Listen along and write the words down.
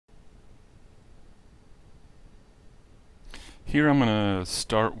Here I'm going to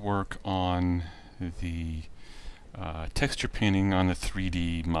start work on the texture painting on the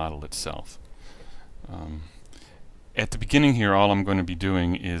 3D model itself. At the beginning here, all I'm going to be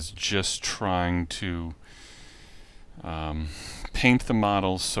doing is just trying to paint the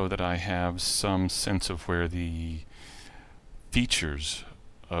model so that I have some sense of where the features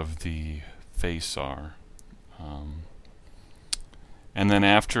of the face are. And then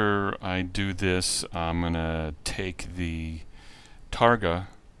after I do this, I'm going to take the Targa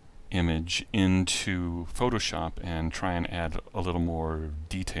image into Photoshop and try and add a little more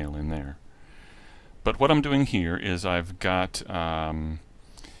detail in there. But what I'm doing here is I've got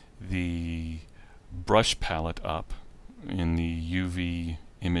the brush palette up in the UV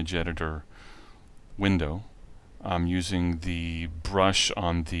image editor window. I'm using the brush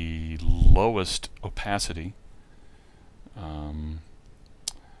on the lowest opacity,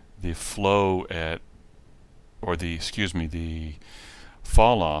 the flow at, or the, the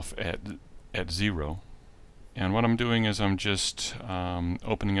fall off at 0. And what I'm doing is I'm just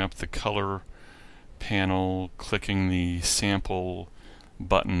opening up the color panel, clicking the sample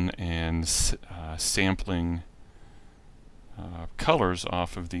button and sampling colors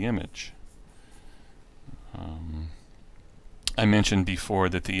off of the image. I mentioned before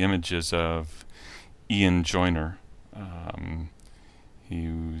that the image is of Ian Joyner. He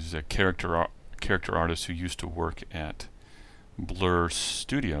was a character artist who used to work at Blur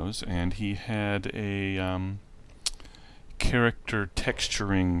Studios, and he had a character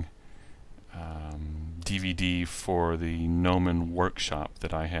texturing DVD for the Gnomon workshop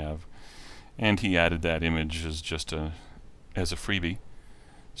that I have, and he added that image as just as a freebie,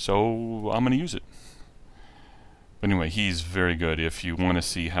 so I'm going to use it. But anyway, he's very good. If you want to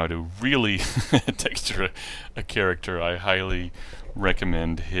see how to really texture a character, I highly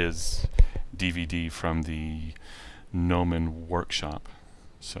recommend his DVD from the Gnomon workshop.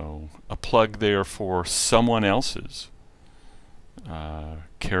 So a plug there for someone else's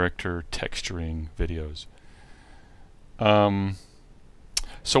character texturing videos.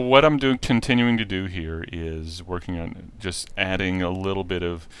 So what I'm continuing to do here is working on just adding a little bit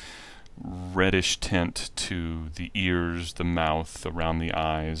of reddish tint to the ears, the mouth, around the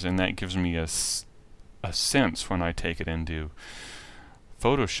eyes, and that gives me a sense when I take it into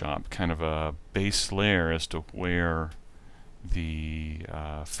Photoshop, kind of a base layer as to where the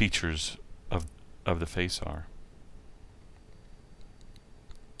features of the face are.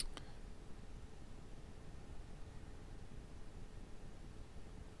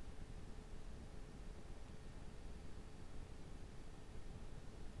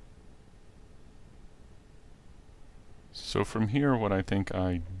 So from here, what I think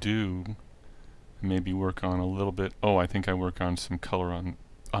I do, maybe work on a little bit. Oh, I think I work on some color on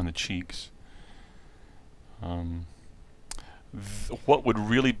the cheeks. What would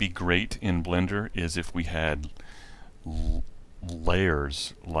really be great in Blender is if we had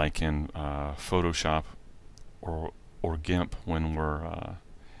layers, like in Photoshop or GIMP when we're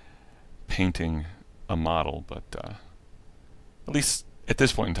painting a model. But at least at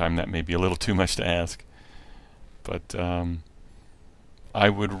this point in time, that may be a little too much to ask. But I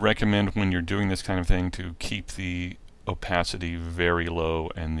would recommend when you're doing this kind of thing to keep the opacity very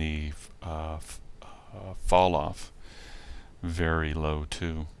low and the fall off very low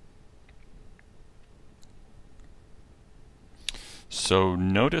too. So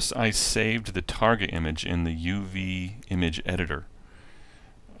notice I saved the Targa image in the UV image editor.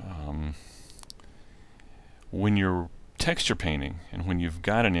 When you're texture painting and when you've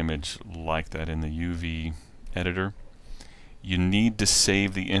got an image like that in the UV editor, you need to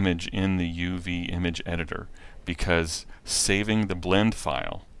save the image in the UV image editor, because saving the blend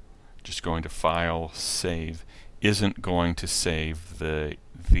file, just going to File, Save, isn't going to save the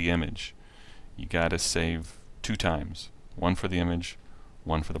image. You got to save 2 times, one for the image,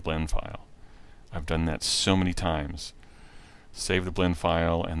 one for the blend file. I've done that so many times. Save the blend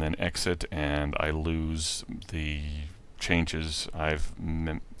file and then exit, and I lose the changes I've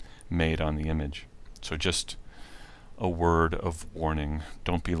made on the image. So just a word of warning,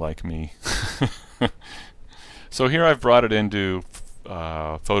 don't be like me. So here I've brought it into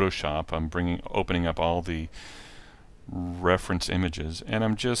Photoshop. I'm opening up all the reference images, and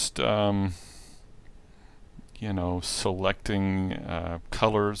I'm just selecting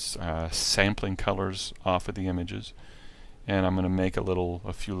colors, sampling colors off of the images, and I'm going to make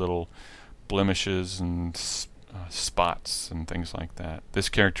a few little blemishes and spots and things like that. This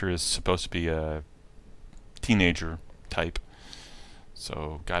character is supposed to be a teenager type,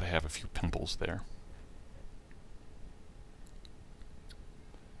 so got to have a few pimples there.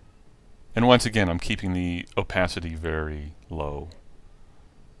 And once again, I'm keeping the opacity very low.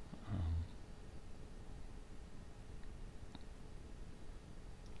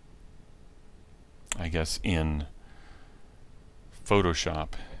 I guess in Photoshop,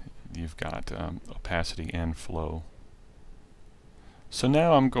 you've got opacity and flow. So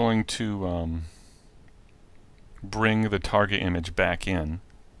now I'm going to bring the target image back in,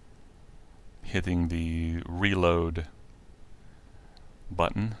 hitting the reload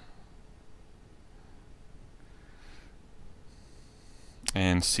button,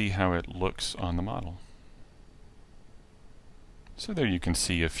 and see how it looks on the model. So there you can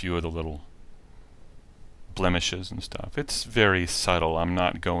see a few of the little blemishes and stuff. It's very subtle. I'm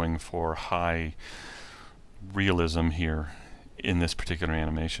not going for high realism here in this particular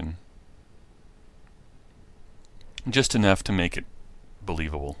animation. Just enough to make it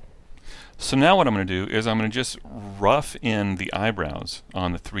believable. So now what I'm going to do is I'm going to just rough in the eyebrows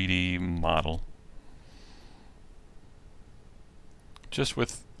on the 3D model, just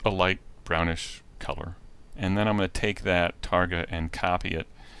with a light brownish color. And then I'm going to take that target and copy it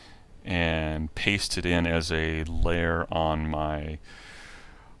and paste it in as a layer on my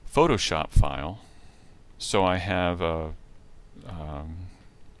Photoshop file. So I have a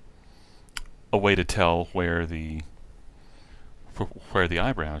way to tell where the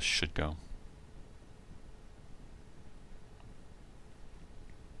eyebrows should go.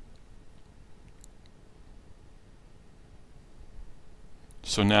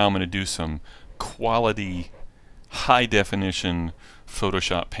 So now I'm going to do some quality, high definition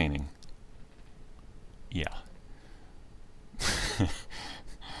Photoshop painting. Yeah.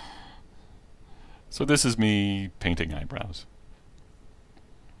 So this is me painting eyebrows.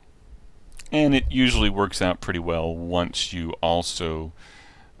 And it usually works out pretty well once you also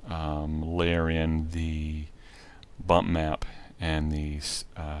layer in the bump map and the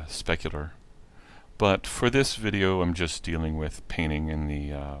specular. But for this video, I'm just dealing with painting in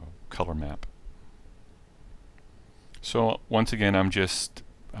the color map. So once again, I'm just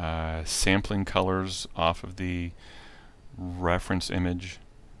sampling colors off of the reference image,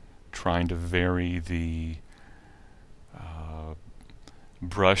 trying to vary the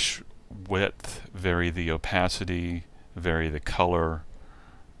brush width, vary the opacity, vary the color,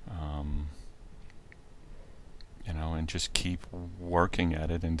 you know, and just keep working at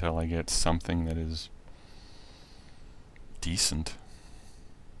it until I get something that is decent.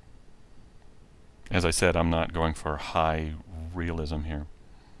 As I said, I'm not going for high realism here.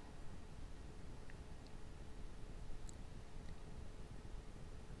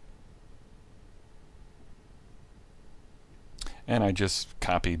 And I just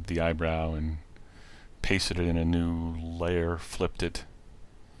copied the eyebrow and pasted it in a new layer, flipped it.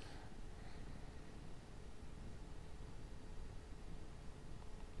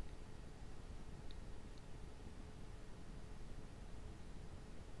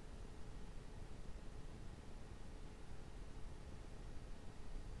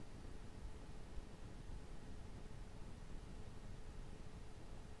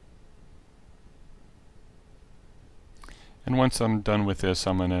 And once I'm done with this,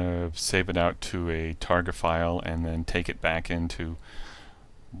 I'm going to save it out to a target file and then take it back into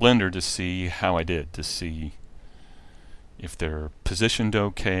Blender to see how I did, to see if they're positioned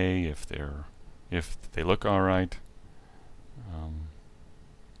okay, if they look alright.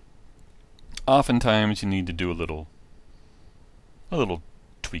 Oftentimes you need to do a little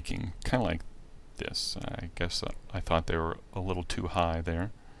tweaking, kind of like this. I guess I thought they were a little too high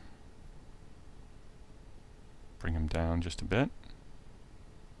there. Bring them down just a bit.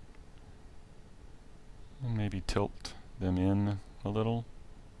 And maybe tilt them in a little.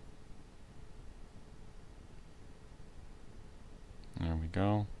 There we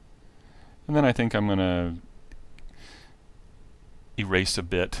go. And then I think I'm going to erase a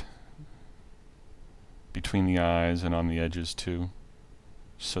bit between the eyes and on the edges too,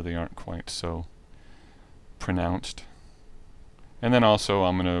 so they aren't quite so pronounced. And then also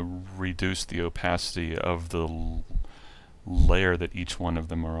I'm going to reduce the opacity of the layer that each one of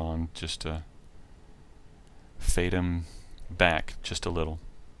them are on, just to fade them back just a little.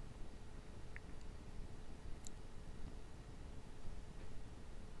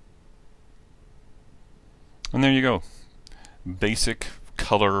 And there you go. Basic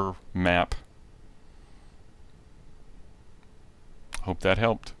color map. Hope that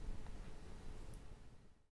helped.